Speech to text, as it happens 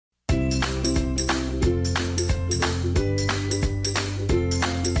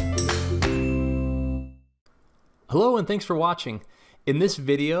Hello and thanks for watching. In this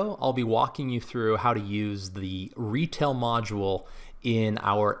video, I'll be walking you through how to use the retail module in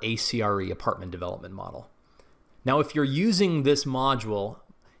our A.CRE apartment development model. Now, if you're using this module,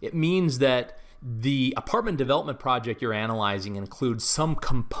 it means that the apartment development project you're analyzing includes some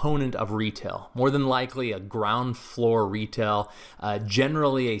component of retail, more than likely a ground floor retail,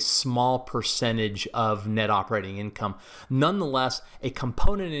 generally a small percentage of net operating income. Nonetheless, a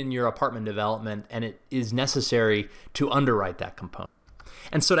component in your apartment development, and it is necessary to underwrite that component.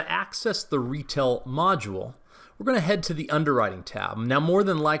 And so to access the retail module, we're going to head to the Underwriting tab. Now, more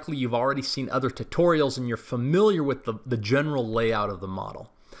than likely, you've already seen other tutorials and you're familiar with the general layout of the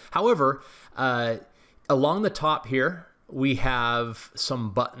model. However, along the top here, we have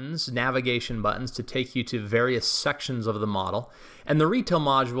some buttons, navigation buttons, to take you to various sections of the model. And the retail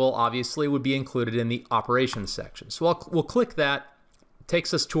module, obviously, would be included in the operations section. So we'll click that. It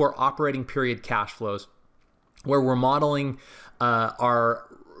takes us to our operating period cash flows, where we're modeling our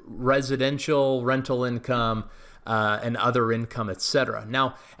residential rental income and other income, etc.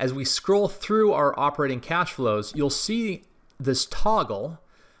 Now, as we scroll through our operating cash flows, you'll see this toggle,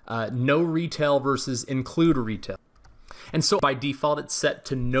 no retail versus include retail. And so by default, it's set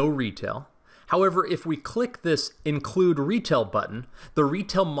to no retail. However, if we click this include retail button, the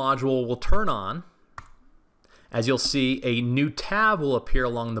retail module will turn on. As you'll see, a new tab will appear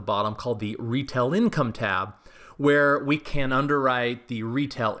along the bottom called the retail income tab, where we can underwrite the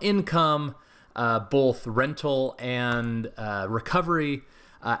retail income, both rental and recovery,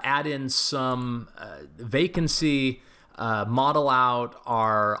 add in some vacancy, model out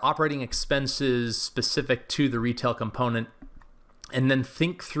our operating expenses specific to the retail component, and then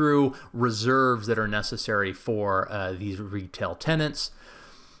think through reserves that are necessary for these retail tenants.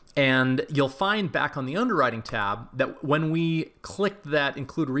 And you'll find back on the Underwriting tab that when we click that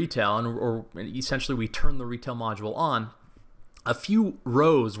include retail, or essentially we turn the retail module on, a few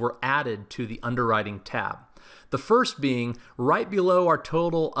rows were added to the Underwriting tab. The first being right below our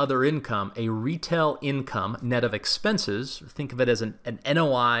total other income, a retail income net of expenses, think of it as an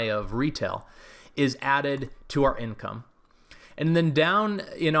NOI of retail, is added to our income. And then down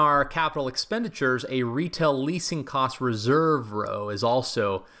in our capital expenditures, a retail leasing cost reserve row is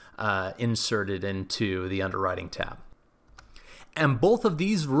also inserted into the Underwriting tab. And both of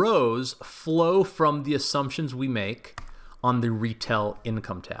these rows flow from the assumptions we make on the retail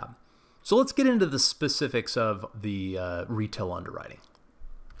income tab. So let's get into the specifics of the retail underwriting.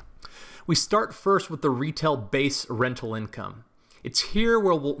 We start first with the retail base rental income. It's here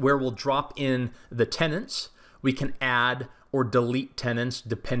where we'll drop in the tenants. We can add or delete tenants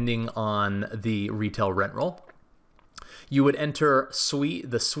depending on the retail rent roll. You would enter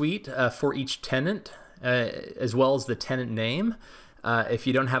the suite for each tenant, as well as the tenant name. If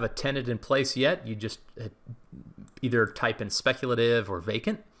you don't have a tenant in place yet, you just either type in speculative or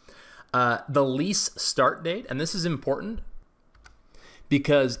vacant. The lease start date, and this is important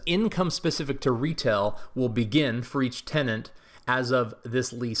because income specific to retail will begin for each tenant as of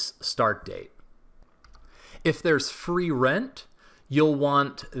this lease start date. If there's free rent, you'll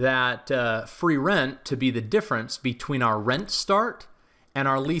want that free rent to be the difference between our rent start and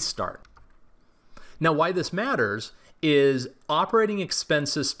our lease start. Now, why this matters is operating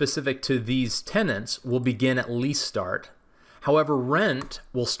expenses specific to these tenants will begin at lease start. However, rent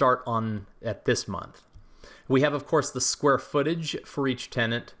will start at this month. We have, of course, the square footage for each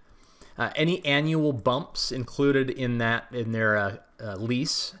tenant, any annual bumps included in their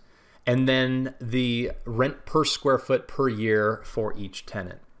lease, and then the rent per square foot per year for each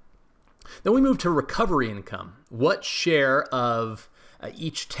tenant. Then we move to recovery income. What share of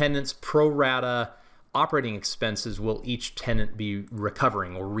each tenant's pro rata operating expenses will each tenant be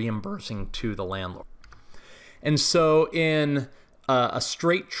recovering or reimbursing to the landlord? And so in a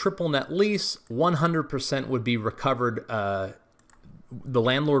straight triple net lease, 100% would be recovered. The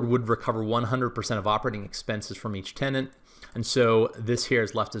landlord would recover 100% of operating expenses from each tenant. And so this here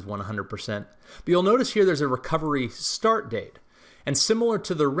is left as 100%. But you'll notice here there's a recovery start date. And similar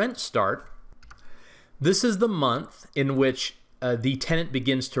to the rent start, this is the month in which the tenant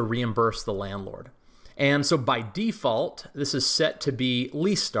begins to reimburse the landlord. And so by default, this is set to be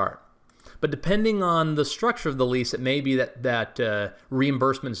lease start. But depending on the structure of the lease, it may be that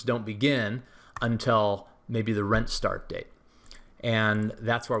reimbursements don't begin until maybe the rent start date. And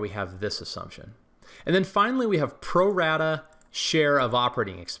that's where we have this assumption. And then finally, we have pro rata share of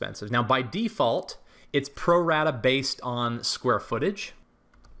operating expenses. Now, by default, it's pro rata based on square footage,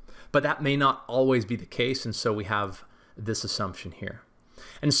 but that may not always be the case. And so we have this assumption here.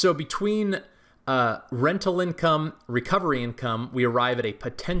 And so between rental income, recovery income, we arrive at a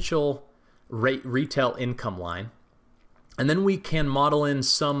potential retail income line. And then we can model in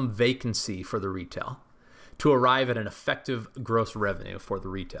some vacancy for the retail to arrive at an effective gross revenue for the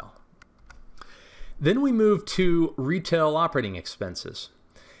retail. Then we move to retail operating expenses.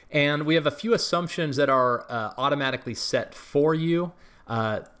 And we have a few assumptions that are automatically set for you.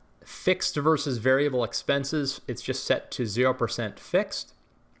 Fixed versus variable expenses, it's just set to 0% fixed.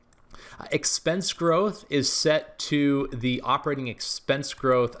 Expense growth is set to the operating expense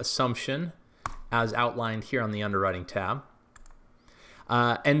growth assumption as outlined here on the Underwriting tab.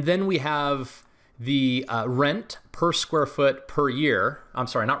 And then we have the rent per square foot per year. I'm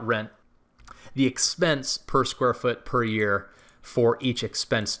sorry, not rent. The expense per square foot per year for each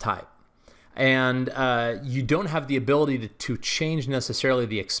expense type. And you don't have the ability to change necessarily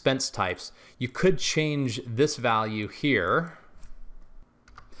the expense types. You could change this value here,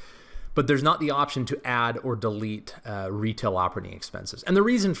 but there's not the option to add or delete retail operating expenses. And the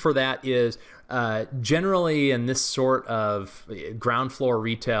reason for that is generally in this sort of ground floor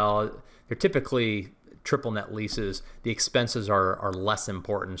retail, they're typically triple net leases. The expenses are less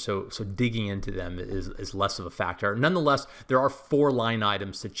important, so digging into them is less of a factor. Nonetheless, there are 4 line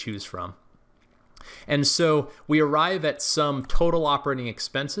items to choose from. And so we arrive at some total operating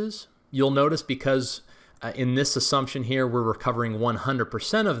expenses. You'll notice because in this assumption here, we're recovering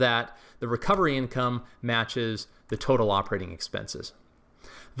 100% of that, the recovery income matches the total operating expenses.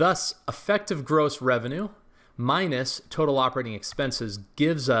 Thus, effective gross revenue minus total operating expenses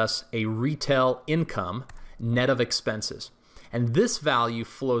gives us a retail income net of expenses. And this value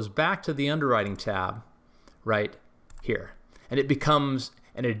flows back to the Underwriting tab right here. And it becomes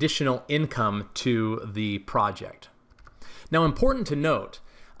an additional income to the project. Now, important to note,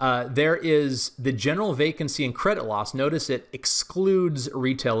 there is the general vacancy and credit loss. Notice it excludes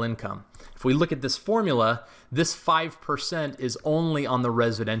retail income. If we look at this formula, this 5% is only on the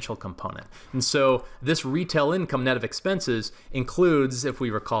residential component. And so this retail income net of expenses includes, if we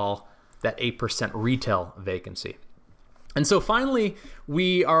recall, that 8% retail vacancy. And so finally,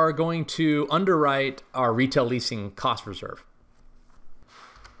 we are going to underwrite our retail leasing cost reserve.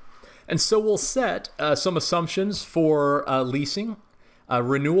 And so we'll set some assumptions for leasing,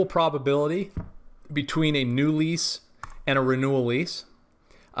 renewal probability between a new lease and a renewal lease.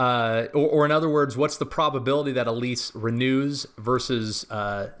 Or in other words, what's the probability that a lease renews versus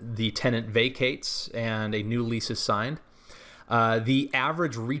the tenant vacates and a new lease is signed? The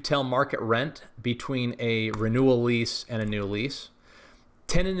average retail market rent between a renewal lease and a new lease.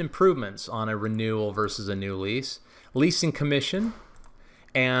 Tenant improvements on a renewal versus a new lease. Leasing commission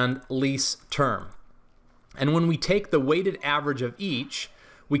and lease term. And when we take the weighted average of each,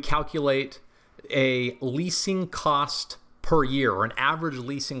 we calculate a leasing cost per year, or an average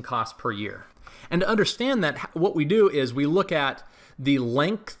leasing cost per year. And to understand that, what we do is we look at the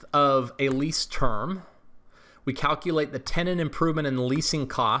length of a lease term, we calculate the tenant improvement and leasing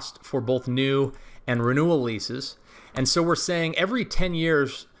cost for both new and renewal leases. And so we're saying every 10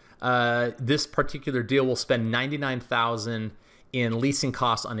 years, this particular deal will spend $99,000 in leasing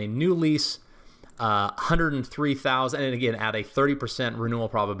costs on a new lease, $103,000, and again at a 30% renewal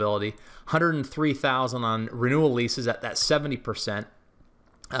probability, $103,000 on renewal leases at that 70%.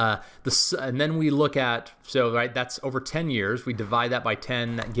 And then we look at, so right, that's over 10 years. We divide that by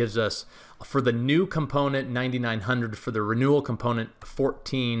 10. That gives us, for the new component, $9,900. For the renewal component,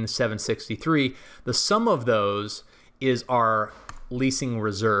 $14,763. The sum of those is our leasing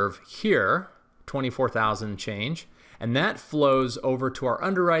reserve here, $24,000 change. And that flows over to our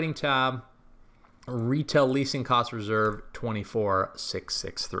Underwriting tab, retail leasing cost reserve,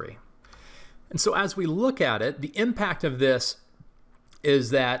 $24,663. And so as we look at it, the impact of this is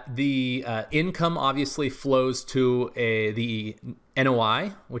that the income obviously flows to the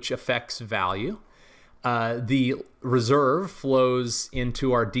NOI, which affects value. The reserve flows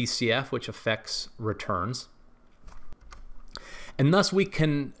into our DCF, which affects returns. And thus we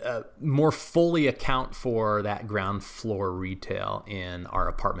can more fully account for that ground floor retail in our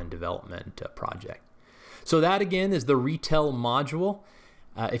apartment development project. So that again is the retail module.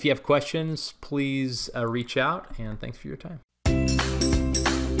 If you have questions, please reach out, and thanks for your time.